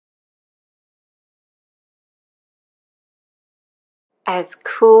As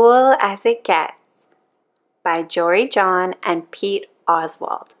Cool as It Gets by Jory John and Pete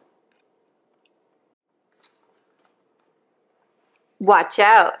Oswald. Watch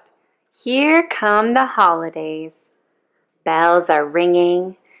out! Here come the holidays. Bells are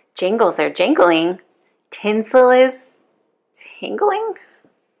ringing, jingles are jingling, tinsel is tingling.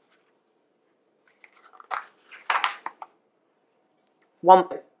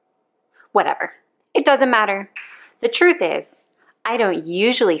 Whomp. Whatever. It doesn't matter. The truth is, I don't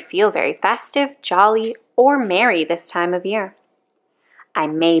usually feel very festive, jolly, or merry this time of year. I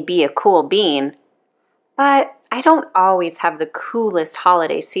may be a cool bean, but I don't always have the coolest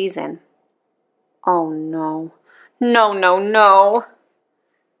holiday season. Oh no. No, no, no.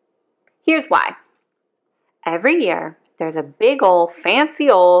 Here's why. Every year, there's a big ol' fancy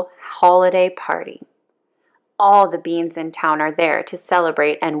ol' holiday party. All the beans in town are there to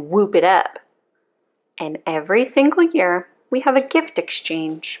celebrate and whoop it up. And every single year, we have a gift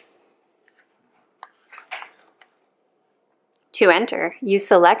exchange. To enter, you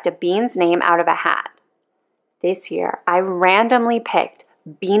select a bean's name out of a hat. This year, I randomly picked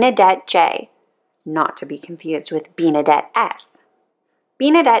Beanadette J, not to be confused with Beanadette S.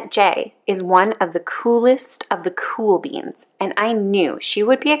 Beanadette J is one of the coolest of the cool beans, and I knew she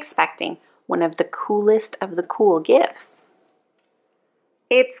would be expecting one of the coolest of the cool gifts.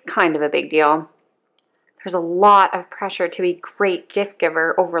 It's kind of a big deal. There's a lot of pressure to be a great gift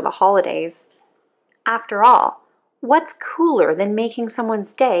giver over the holidays. After all, what's cooler than making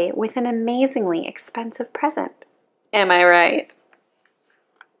someone's day with an amazingly expensive present? Am I right?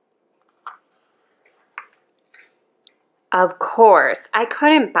 Of course, I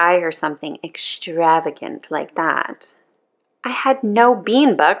couldn't buy her something extravagant like that. I had no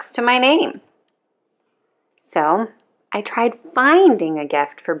bean bucks to my name. So, I tried finding a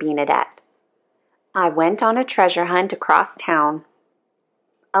gift for Beanadette. I went on a treasure hunt across town.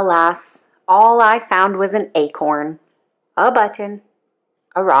 Alas, all I found was an acorn, a button,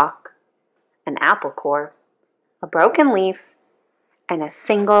 a rock, an apple core, a broken leaf, and a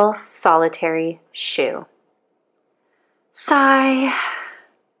single solitary shoe. Sigh.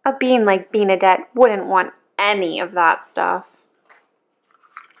 A bean like Beanadette wouldn't want any of that stuff.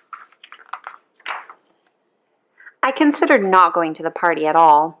 I considered not going to the party at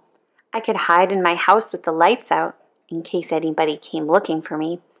all. I could hide in my house with the lights out in case anybody came looking for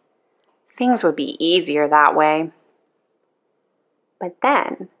me. Things would be easier that way. But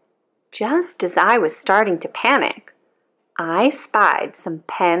then, just as I was starting to panic, I spied some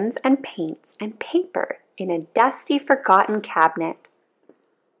pens and paints and paper in a dusty, forgotten cabinet.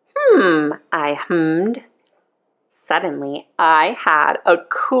 I hummed. Suddenly, I had a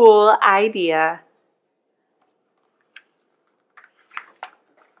cool idea.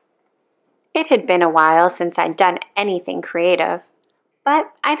 It had been a while since I'd done anything creative,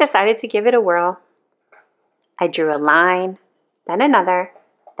 but I decided to give it a whirl. I drew a line, then another,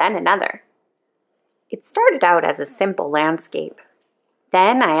 then another. It started out as a simple landscape.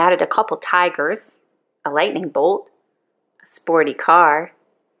 Then I added a couple tigers, a lightning bolt, a sporty car,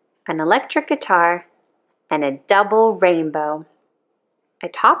 an electric guitar, and a double rainbow. I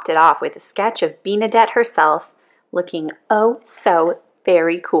topped it off with a sketch of Beanadette herself, looking oh so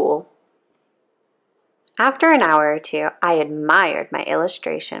very cool. After an hour or two, I admired my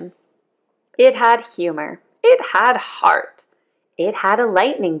illustration. It had humor. It had heart. It had a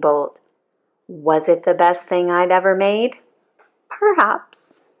lightning bolt. Was it the best thing I'd ever made?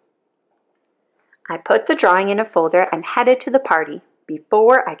 Perhaps. I put the drawing in a folder and headed to the party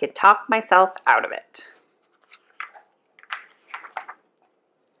before I could talk myself out of it.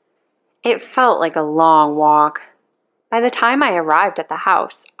 It felt like a long walk. By the time I arrived at the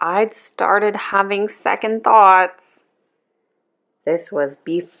house, I'd started having second thoughts. This was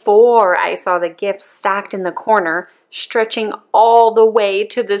before I saw the gifts stacked in the corner, stretching all the way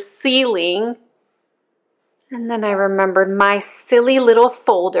to the ceiling. And then I remembered my silly little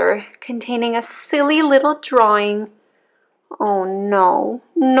folder containing a silly little drawing. Oh no,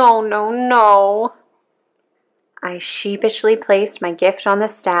 no, no, no. I sheepishly placed my gift on the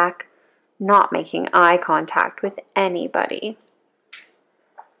stack, not making eye contact with anybody.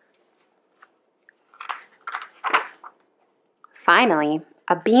 Finally,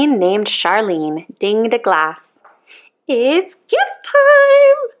 a bean named Charlene dinged a glass. "It's gift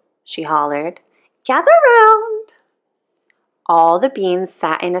time," she hollered. "Gather round." All the beans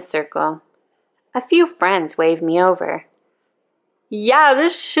sat in a circle. A few friends waved me over. "Yeah,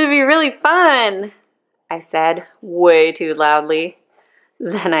 this should be really fun," I said way too loudly.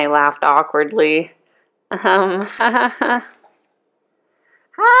 Then I laughed awkwardly. Ha ha ha.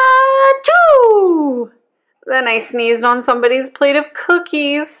 Achoo! Then I sneezed on somebody's plate of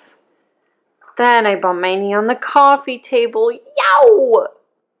cookies. Then I bumped my knee on the coffee table. Yow!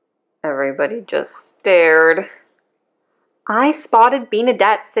 Everybody just stared. I spotted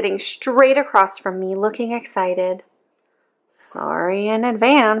Bernadette sitting straight across from me, looking excited. Sorry in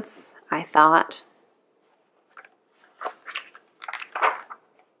advance, I thought.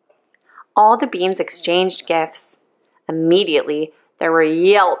 All the beans exchanged gifts. Immediately, there were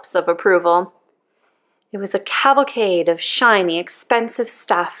yelps of approval. It was a cavalcade of shiny, expensive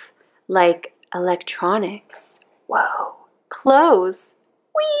stuff, like electronics. Whoa. Clothes.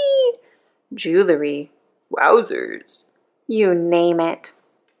 Whee! Jewelry. Wowzers. You name it.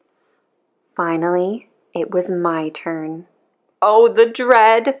 Finally, it was my turn. Oh, the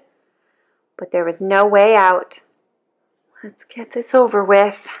dread! But there was no way out. Let's get this over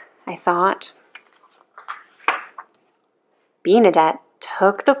with, I thought. Bernadette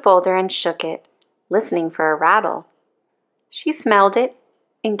took the folder and shook it, listening for a rattle. She smelled it,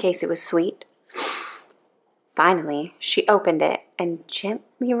 in case it was sweet. Finally, she opened it and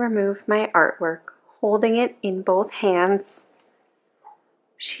gently removed my artwork, holding it in both hands.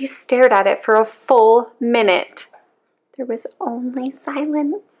 She stared at it for a full minute. There was only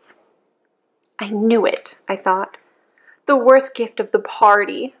silence. I knew it, I thought. The worst gift of the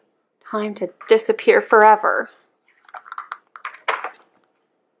party. Time to disappear forever.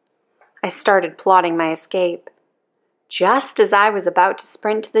 I started plotting my escape. Just as I was about to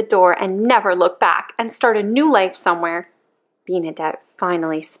sprint to the door and never look back and start a new life somewhere, Bernadette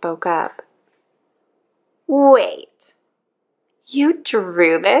finally spoke up. Wait, you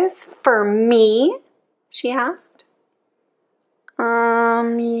drew this for me? She asked.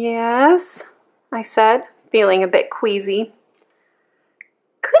 Yes, I said, feeling a bit queasy.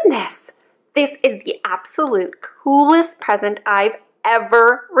 Goodness, this is the absolute coolest present I've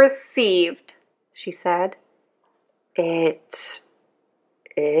ever received, she said. It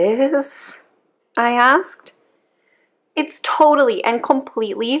is? I asked. It's totally and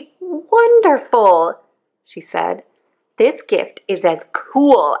completely wonderful, she said. This gift is as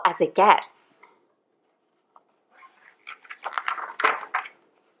cool as it gets.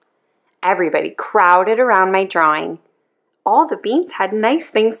 Everybody crowded around my drawing. All the beans had nice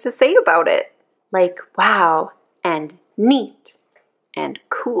things to say about it, like wow and neat and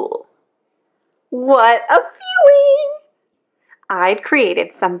cool. What a feeling! I'd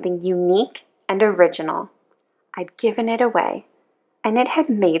created something unique and original. I'd given it away, and it had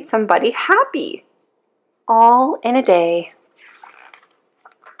made somebody happy. All in a day.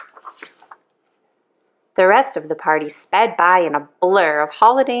 The rest of the party sped by in a blur of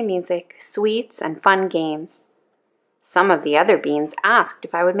holiday music, sweets, and fun games. Some of the other beans asked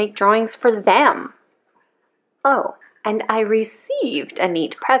if I would make drawings for them. Oh, and I received a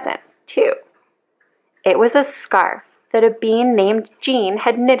neat present, too. It was a scarf that a bean named Jean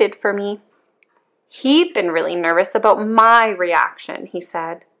had knitted for me. He'd been really nervous about my reaction, he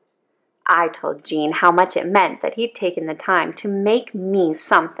said. I told Jean how much it meant that he'd taken the time to make me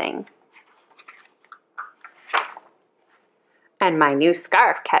something. And my new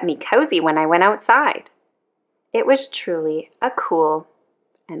scarf kept me cozy when I went outside. It was truly a cool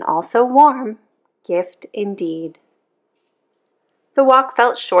and also warm gift indeed. The walk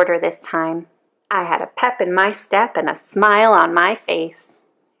felt shorter this time. I had a pep in my step and a smile on my face.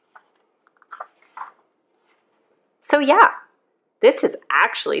 So yeah, this has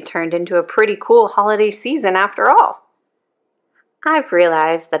actually turned into a pretty cool holiday season after all. I've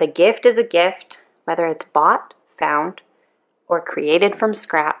realized that a gift is a gift, whether it's bought, found, or created from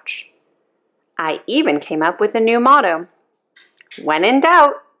scratch. I even came up with a new motto. When in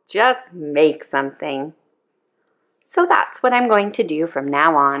doubt, just make something. So that's what I'm going to do from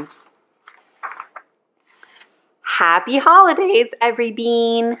now on. Happy holidays, every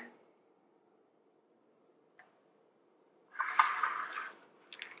bean!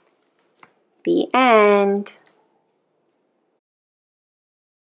 The end.